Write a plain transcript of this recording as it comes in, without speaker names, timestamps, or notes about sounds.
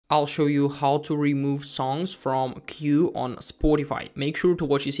I'll show you how to remove songs from queue on Spotify. Make sure to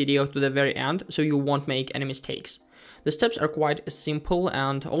watch this video to the very end so you won't make any mistakes. The steps are quite simple,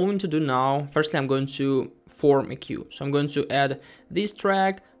 and all we need to do now, firstly I'm going to form a queue. So I'm going to add this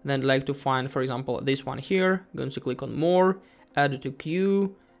track, then I'd like to find, for example, this one here. I'm going to click on more, add to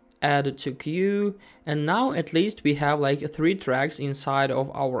queue, and now at least we have like 3 tracks inside of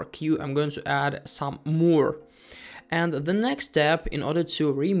our queue. I'm going to add some more. And the next step, in order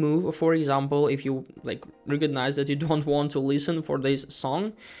to remove, for example, if you like recognize that you don't want to listen for this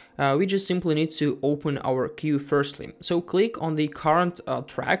song, we just simply need to open our queue firstly. So click on the current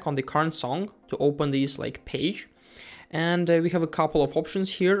track, on the current song to open this like page. And we have a couple of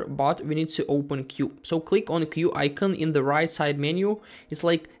options here, but we need to open queue. So click on the queue icon in the right side menu. It's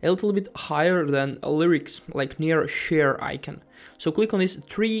like a little bit higher than lyrics, like near share icon. So click on these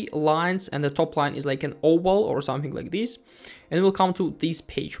 3 lines, and the top line is like an oval or something like this. And we'll come to this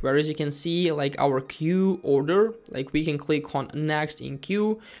page, where as you can see, like our queue order, like we can click on next in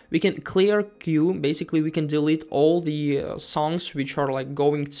queue. We can clear queue. Basically, we can delete all the songs which are like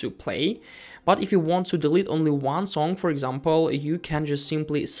going to play. But if you want to delete only one song, for example, you can just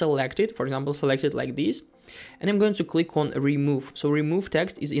simply select it. For example, select it like this. And I'm going to click on remove. So remove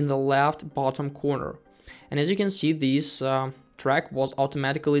text is in the left bottom corner. And as you can see, this track was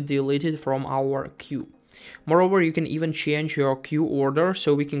automatically deleted from our queue. Moreover, you can even change your queue order.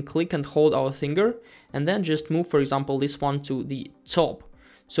 So we can click and hold our finger and then just move, for example, this one to the top.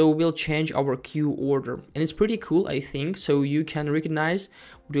 So we'll change our queue order, and it's pretty cool, I think, so you can recognize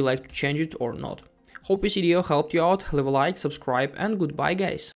would you like to change it or not. Hope this video helped you out. Leave a like, subscribe, and goodbye guys.